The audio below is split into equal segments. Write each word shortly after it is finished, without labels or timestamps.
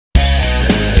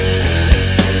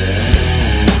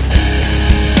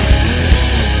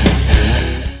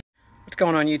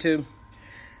going on, YouTube?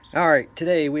 Alright,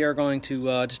 today we are going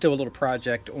to just do a little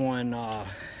project on a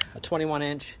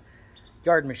 21-inch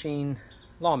yard machine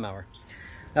lawnmower.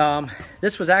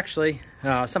 This was actually,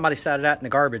 somebody sat it out in the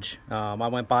garbage. I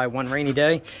went by one rainy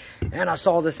day and I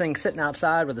saw this thing sitting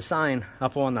outside with a sign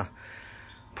up on the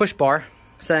push bar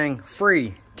saying,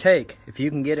 free, take. If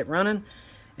you can get it running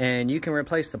and you can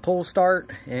replace the pull start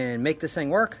and make this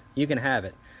thing work, you can have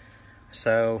it.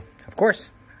 So, of course,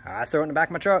 I threw it in the back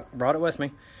of my truck, brought it with me.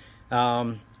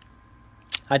 I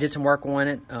did some work on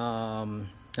it, I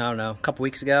don't know, a couple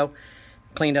weeks ago.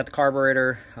 Cleaned out the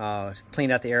carburetor,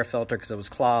 cleaned out the air filter because it was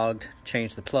clogged,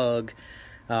 changed the plug,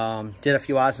 did a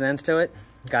few odds and ends to it,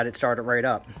 got it started right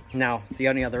up. Now, the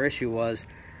only other issue was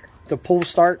the pull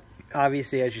start.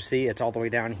 Obviously, as you see, it's all the way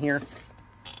down here,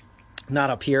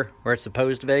 not up here where it's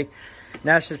supposed to be. And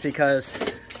that's just because,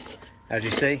 as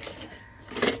you see,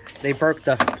 they broke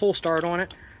the pull start on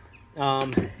it.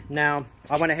 Now,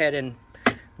 I went ahead and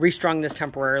restrung this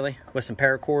temporarily with some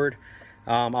paracord.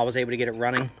 I was able to get it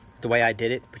running the way I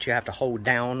did it, but you have to hold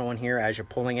down on here as you're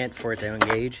pulling it for it to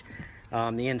engage.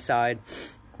 The inside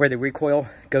where the recoil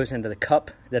goes into the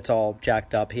cup, that's all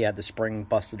jacked up. He had the spring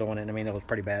busted on it. I mean, it was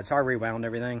pretty bad, so I rewound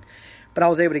everything, but I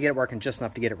was able to get it working just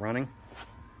enough to get it running.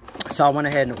 So I went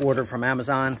ahead and ordered from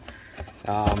Amazon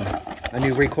a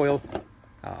new recoil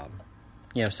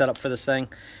setup for this thing.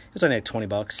 It was only like 20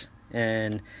 bucks,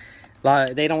 and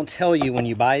they don't tell you when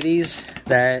you buy these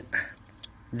that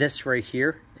this right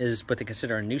here is what they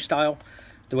consider a new style.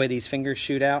 The way these fingers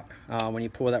shoot out when you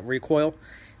pull that recoil.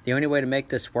 The only way to make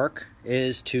this work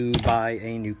is to buy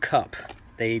a new cup.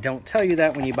 They don't tell you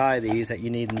that when you buy these that you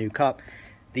need a new cup.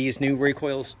 These new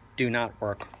recoils do not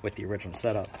work with the original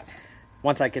setup.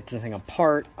 Once I get this thing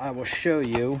apart, I will show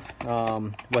you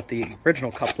what the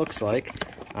original cup looks like.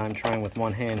 I'm trying with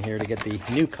one hand here to get the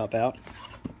new cup out.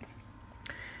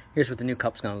 Here's what the new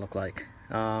cup's going to look like.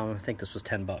 I think this was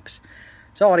 10 bucks.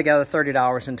 So altogether,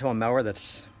 $30 into a mower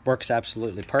that works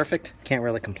absolutely perfect. Can't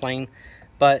really complain.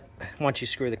 But once you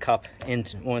screw the cup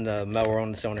on the mower,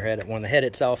 on the cylinder head, on the head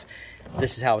itself,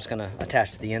 this is how it's going to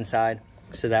attach to the inside.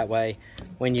 So that way,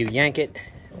 when you yank it,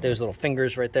 those little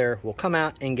fingers right there will come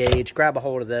out, engage, grab a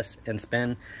hold of this, and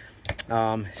spin.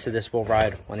 So this will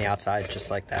ride on the outside just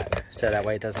like that. So that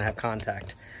way it doesn't have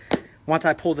contact. Once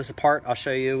I pull this apart, I'll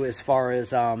show you as far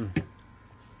as I'm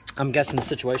guessing the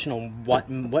situation on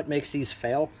what makes these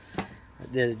fail.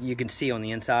 You can see on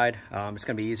the inside. It's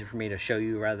going to be easier for me to show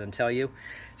you rather than tell you.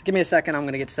 So give me a second. I'm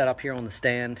going to get set up here on the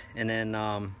stand, and then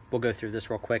we'll go through this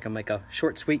real quick and make a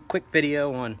short, sweet, quick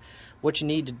video on what you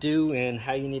need to do and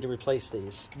how you need to replace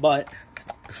these. But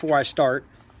before I start,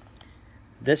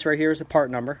 this right here is the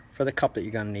part number for the cup that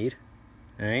you're going to need.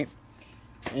 All right.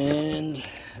 And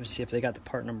let me see if they got the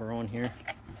part number on here.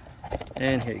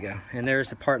 And here you go. And there's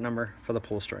the part number for the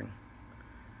pull string.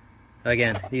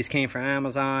 Again, these came from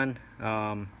Amazon.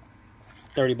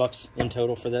 30 bucks in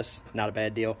total for this. Not a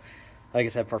bad deal. Like I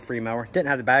said, for a free mower. Didn't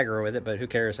have the bagger with it, but who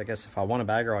cares? I guess if I want a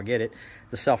bagger, I'll get it.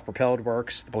 The self-propelled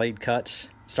works. The blade cuts.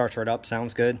 Starts right up.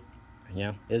 Sounds good.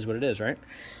 Yeah, is what it is, right?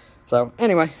 So,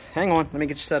 anyway, hang on. Let me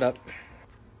get you set up.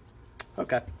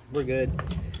 Okay, we're good.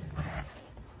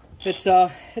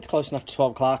 It's close enough to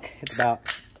 12 o'clock. It's about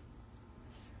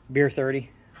beer 30.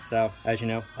 So, as you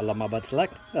know, I love my Bud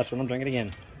Select. That's what I'm drinking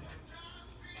again.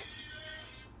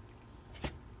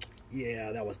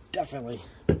 Yeah, that was definitely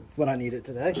what I needed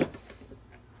today.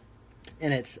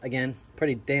 And it's, again,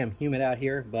 pretty damn humid out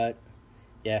here, but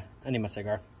yeah, I need my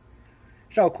cigar.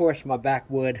 So, of course, my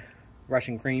backwood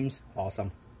Russian creams.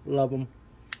 Awesome. Love them.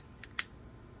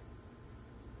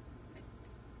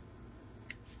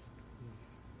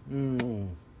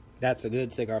 That's a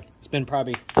good cigar. It's been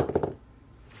probably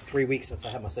 3 weeks since I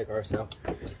had my cigar, so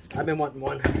I've been wanting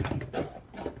one.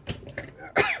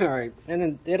 Alright, and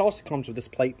then it also comes with this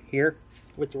plate here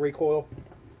with the recoil.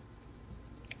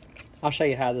 I'll show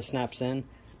you how this snaps in.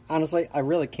 Honestly, I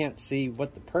really can't see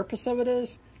what the purpose of it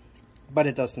is, but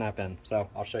it does snap in, so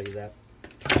I'll show you that.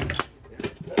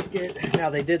 Let's get, now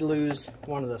they did lose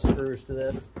one of the screws to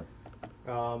this,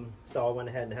 so I went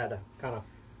ahead and had to kind of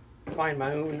find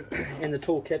my own in the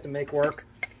toolkit to make work.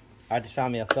 I just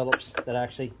found me a Phillips that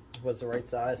actually was the right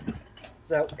size,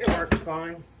 so it works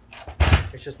fine.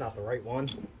 It's just not the right one,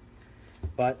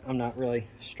 but I'm not really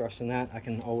stressing that. I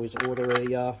can always order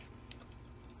a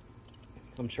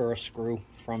I'm sure a screw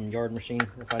from Yard Machine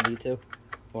if I need to.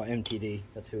 Well, MTD,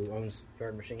 that's who owns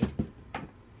Yard Machine.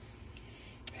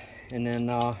 And then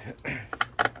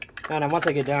once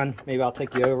I get done, maybe I'll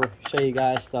take you over, show you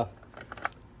guys the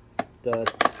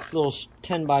little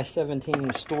 10 by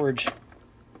 17 storage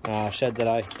shed that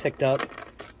I picked up.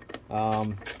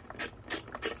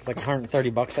 Like like 130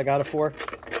 bucks I got it for.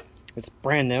 It's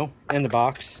brand new in the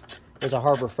box. There's a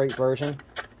Harbor Freight version.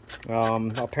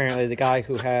 Apparently the guy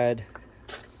who had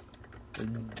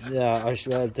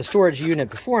the storage unit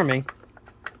before me,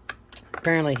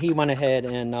 apparently he went ahead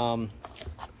and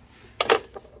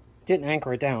didn't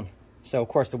anchor it down. So of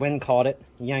course the wind caught it,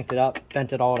 yanked it up,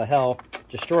 bent it all to hell,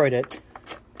 destroyed it.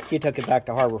 He took it back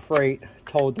to Harbor Freight,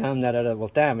 told them that it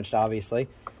was damaged, obviously.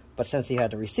 But since he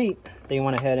had the receipt, they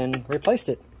went ahead and replaced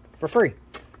it for free.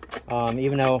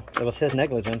 Even though it was his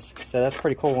negligence. So that's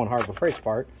pretty cool on Harbor Freight's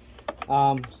part.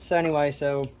 So anyway,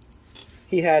 so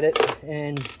he had it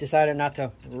and decided not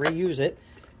to reuse it.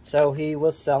 So he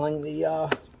was selling the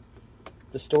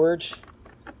storage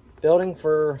building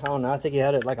for, I don't know, I think he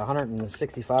had it like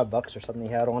 165 bucks or something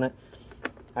he had on it.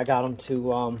 I got him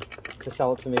to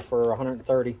sell it to me for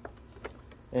 130.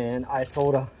 And I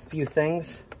sold a few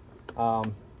things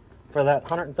for that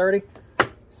 130.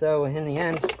 So in the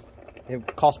end,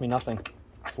 it cost me nothing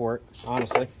for it,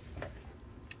 honestly.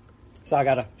 So I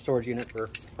got a storage unit for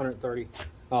 130.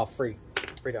 Oh, free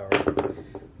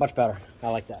 $3. Much better. I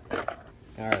like that.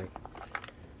 All right.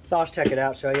 So I'll check it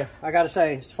out, show you. I gotta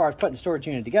say, as far as putting the storage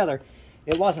unit together,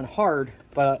 it wasn't hard,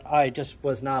 but I just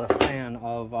was not a fan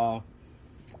of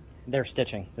their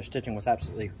stitching. Their stitching was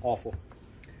absolutely awful.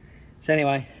 So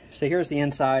anyway, so here's the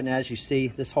inside, and as you see,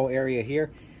 this whole area here,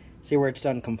 see where it's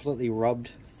done completely rubbed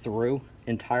through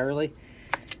entirely?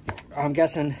 I'm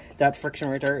guessing that friction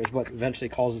right there is what eventually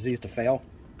causes these to fail.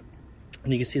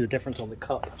 And you can see the difference on the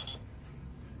cup.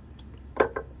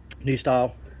 New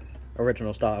style,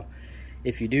 original style.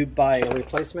 If you do buy a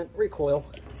replacement recoil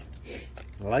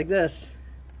like this,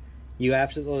 you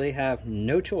absolutely have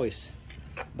no choice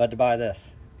but to buy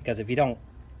this, because if you don't,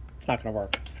 it's not going to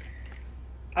work.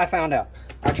 I found out.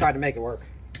 I tried to make it work.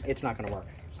 It's not going to work.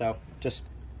 So just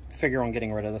figure on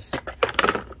getting rid of this.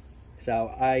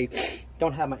 So I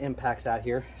don't have my impacts out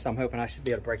here, so I'm hoping I should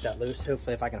be able to break that loose.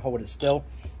 Hopefully if I can hold it still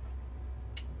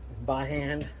by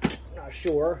hand. I'm not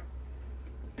sure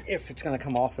if it's going to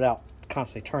come off without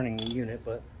constantly turning the unit,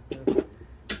 but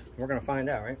we're going to find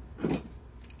out, right?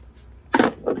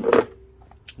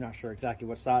 Not sure exactly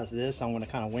what size it is, so I'm going to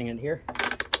kind of wing it here.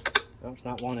 No, it's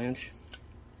not 1 inch.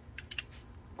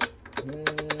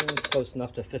 It's close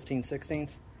enough to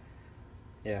 15/16.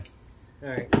 Yeah. All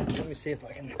right, let me see if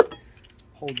I can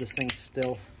hold this thing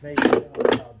still. Maybe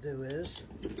what I'll do is,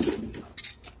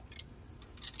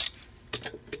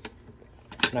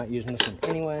 not using this one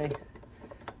anyway.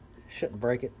 Shouldn't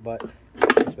break it, but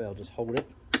this way I'll just hold it.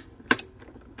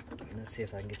 And let's see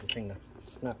if I can get this thing to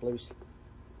snap loose.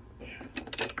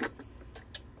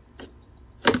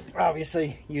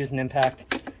 Obviously, using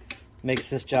impact makes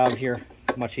this job here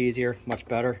much easier, much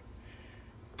better.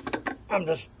 I'm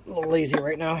just a little lazy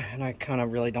right now, and I kind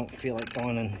of really don't feel like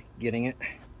going and getting it.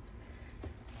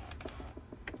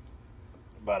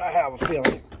 But I have a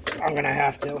feeling I'm going to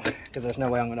have to, because there's no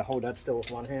way I'm going to hold that still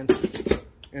with one hand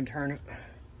and turn it.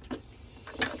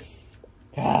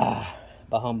 Bah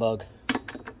humbug. I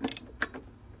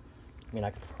mean, I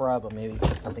could probably maybe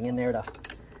put something in there to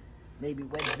maybe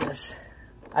wedge this.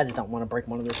 I just don't want to break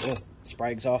one of those little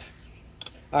sprags off.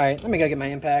 Alright, let me go get my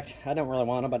impact. I don't really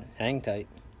want it, but hang tight.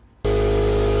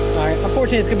 Alright,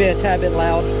 unfortunately it's going to be a tad bit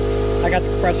loud. I got the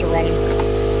compressor running,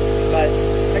 but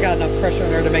I got enough pressure in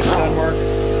there to make the gun work.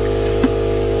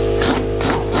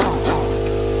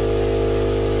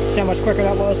 See how much quicker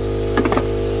that was?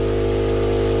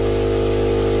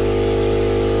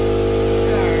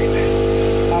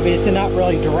 Alright. Obviously not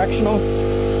really directional,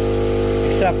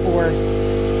 except for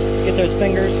get those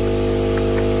fingers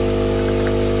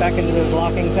back into those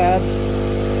locking tabs.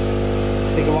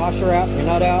 Take the washer out, your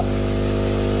nut out.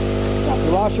 Drop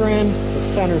the washer in,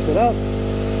 it centers it up.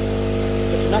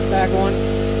 Put your nut back on.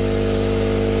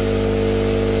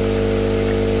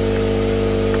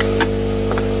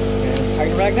 And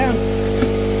tighten it back down.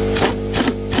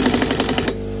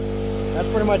 That's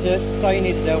pretty much it. That's all you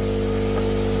need to do.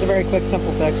 It's a very quick,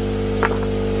 simple fix.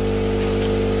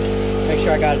 Make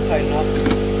sure I got it tightened up.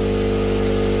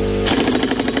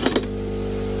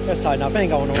 Just tighten up, it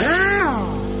ain't going nowhere.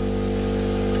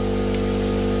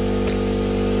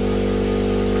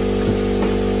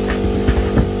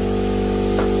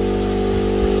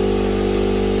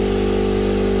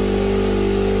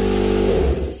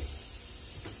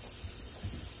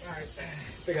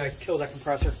 I killed that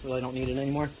compressor, really don't need it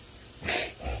anymore.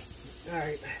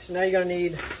 Alright, so now you're going to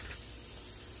need a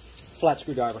flat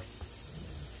screwdriver.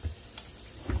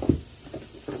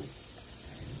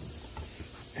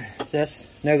 This,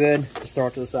 no good, just throw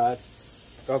it to the side.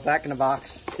 Throw it back in the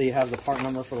box so you have the part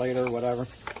number for later or whatever.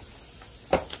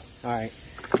 Alright,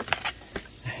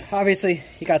 obviously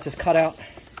you got this cutout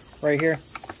right here.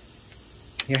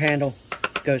 Your handle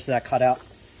goes to that cutout.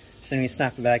 So when you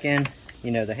snap it back in,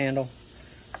 you know the handle,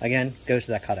 again, goes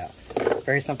to that cutout.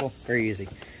 Very simple, very easy.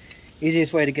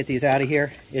 Easiest way to get these out of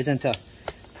here isn't to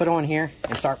put on here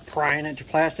and start prying at your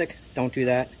plastic. Don't do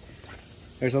that.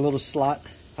 There's a little slot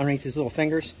underneath these little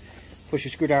fingers. Push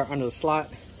your screwdriver under the slot,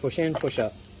 push in, push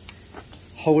up.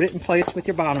 Hold it in place with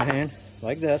your bottom hand,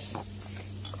 like this.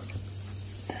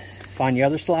 Find the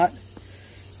other slot,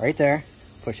 right there.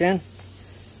 Push in,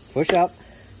 push up,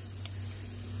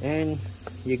 and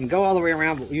you can go all the way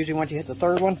around, but usually once you hit the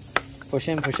third one, push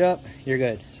in, push up, you're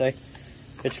good. See?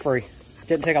 It's free.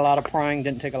 Didn't take a lot of prying,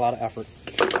 didn't take a lot of effort.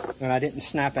 And I didn't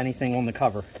snap anything on the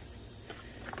cover.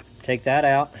 Take that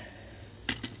out,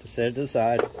 set it to the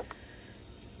side.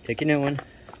 Take your new one,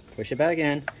 push it back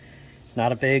in.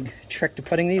 Not a big trick to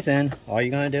putting these in. All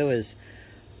you're going to do is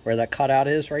where that cutout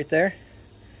is right there,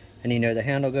 and you know the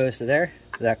handle goes to there.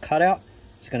 That cutout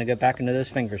is going to go back into those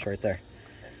fingers right there.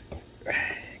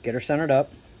 Get her centered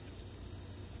up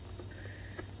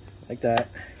like that.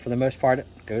 For the most part, it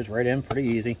goes right in pretty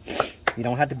easy. You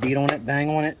don't have to beat on it, bang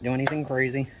on it, do anything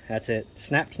crazy. That's it.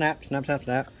 Snap, snap, snap, snap,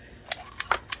 snap.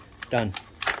 Done.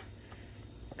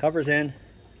 Cover's in.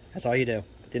 That's all you do.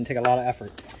 Didn't take a lot of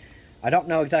effort. I don't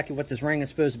know exactly what this ring is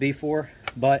supposed to be for,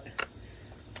 but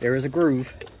there is a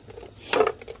groove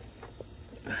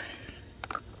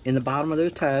in the bottom of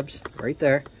those tabs right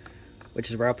there,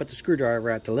 which is where I put the screwdriver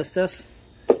at to lift this.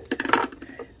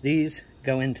 These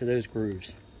go into those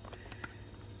grooves.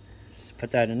 Just put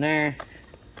that in there,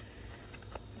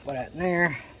 put that in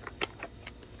there,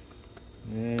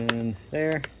 and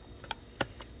there,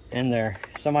 and there.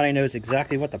 Somebody knows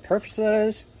exactly what the purpose of that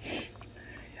is.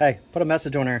 Hey, put a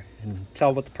message on there and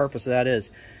tell what the purpose of that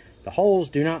is. The holes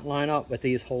do not line up with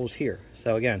these holes here.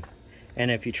 So again,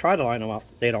 and if you try to line them up,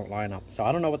 they don't line up. So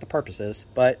I don't know what the purpose is,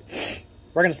 but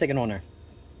we're going to stick it on there.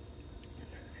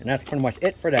 And that's pretty much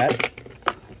it for that.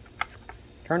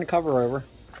 Turn the cover over.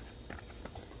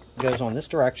 It goes on this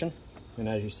direction. And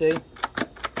as you see,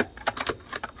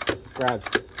 grabs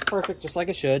perfect just like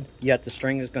it should. Yet the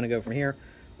string is going to go from here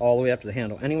all the way up to the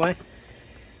handle anyway.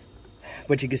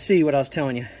 But you can see what I was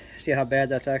telling you. See how bad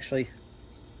that's actually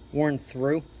worn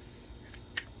through?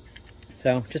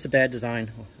 So, just a bad design,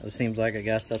 it seems like, I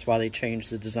guess. That's why they changed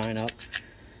the design up.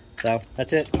 So,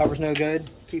 that's it. Cover's no good.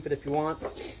 Keep it if you want.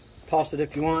 Toss it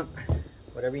if you want.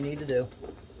 Whatever you need to do.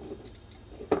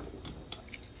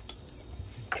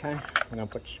 Okay, I'm going to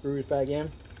put the screws back in.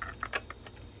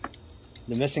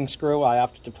 The missing screw, I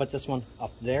opted to put this one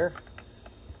up there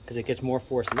because it gets more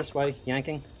force this way,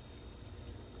 yanking.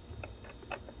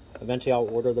 Eventually I'll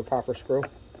order the proper screw,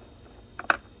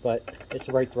 but it's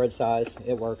the right thread size.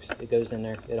 It works. It goes in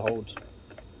there. It holds.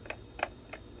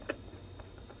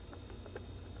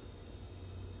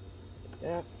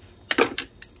 Yeah.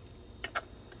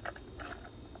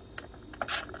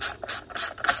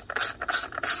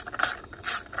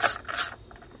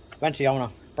 Eventually I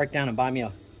want to break down and buy me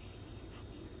a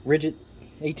rigid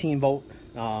 18 volt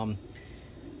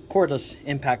cordless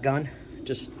impact gun.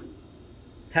 Just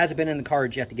hasn't been in the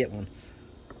cards yet to get one,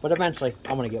 but eventually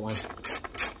I'm going to get one.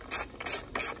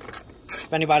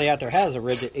 If anybody out there has a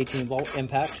rigid 18 volt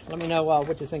impact, let me know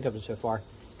what you think of it so far.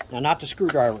 Now, not the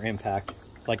screwdriver impact,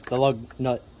 like the lug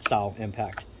nut style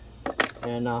impact.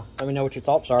 And let me know what your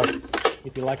thoughts are,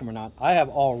 if you like them or not. I have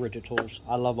all rigid tools.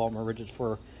 I love all my rigids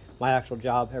for my actual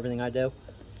job, everything I do.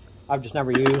 I've just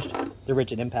never used the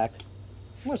rigid impact.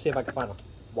 I'm going to see if I can find a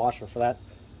washer for that.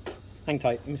 Hang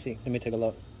tight. Let me see. Let me take a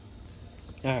look.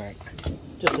 Alright,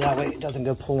 just so that way it doesn't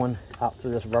go pulling out through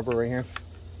this rubber right here.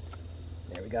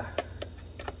 There we go.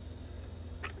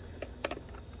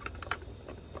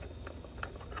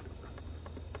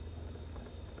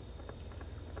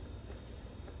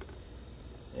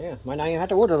 Yeah, might not even have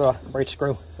to order the right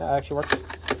screw. That actually works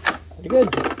pretty good.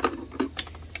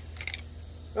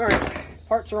 Alright,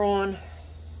 parts are on.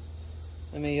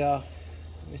 Let me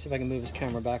see if I can move this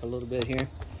camera back a little bit here.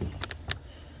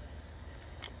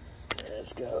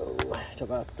 Let's go to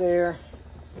about there.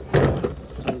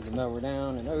 Move the mower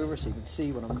down and over so you can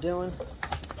see what I'm doing.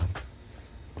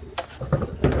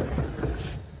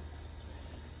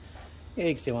 Yeah,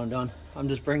 you can see what I'm doing. I'm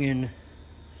just bring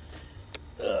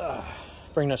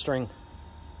that string.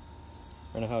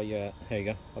 I don't know how you at. There you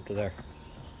go, up to there.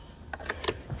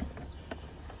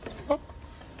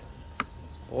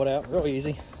 Pull it out real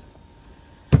easy.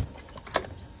 Like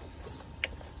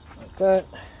that.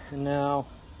 And now,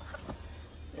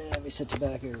 let me set you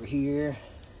back over here.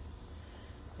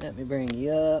 Let me bring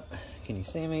you up. Can you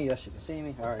see me? Yes, you can see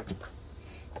me. Alright.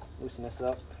 Loosen this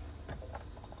up.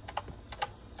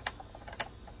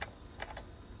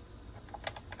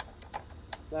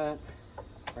 that.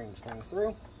 Bring the string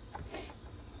through.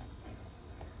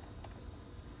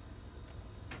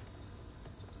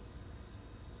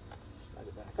 Slide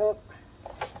it back up.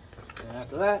 And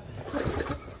after that,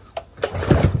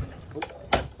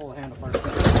 pull the handle first.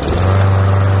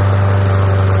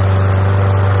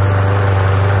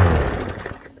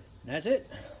 That's it.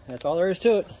 That's all there is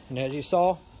to it. And as you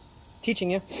saw,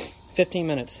 teaching you, 15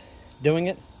 minutes. Doing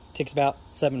it takes about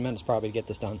 7 minutes probably to get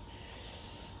this done.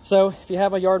 So if you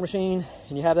have a yard machine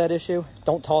and you have that issue,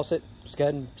 don't toss it. Just go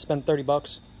ahead and spend 30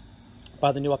 bucks.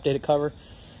 Buy the new updated cover.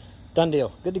 Done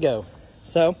deal. Good to go.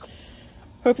 So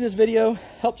hopefully this video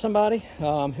helps somebody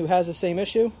who has the same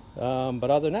issue. But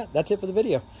other than that, that's it for the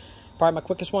video. Probably my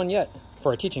quickest one yet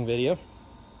for a teaching video.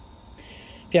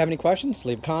 If you have any questions,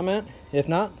 leave a comment. If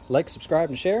not, like, subscribe,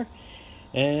 and share.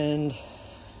 And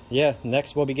yeah,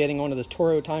 next we'll be getting onto this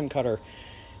Toro Time Cutter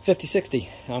 5060.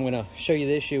 I'm going to show you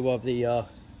the issue of the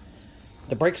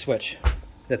brake switch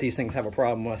that these things have a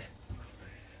problem with.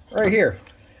 Right here,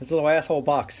 it's a little asshole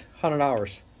box,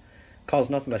 $100. Caused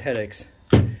nothing but headaches.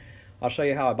 I'll show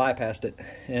you how I bypassed it,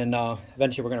 and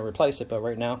eventually we're going to replace it, but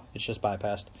right now it's just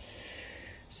bypassed.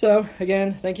 So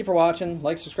again, thank you for watching.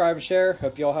 Like, subscribe, and share.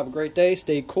 Hope you all have a great day.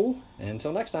 Stay cool, and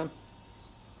until next time.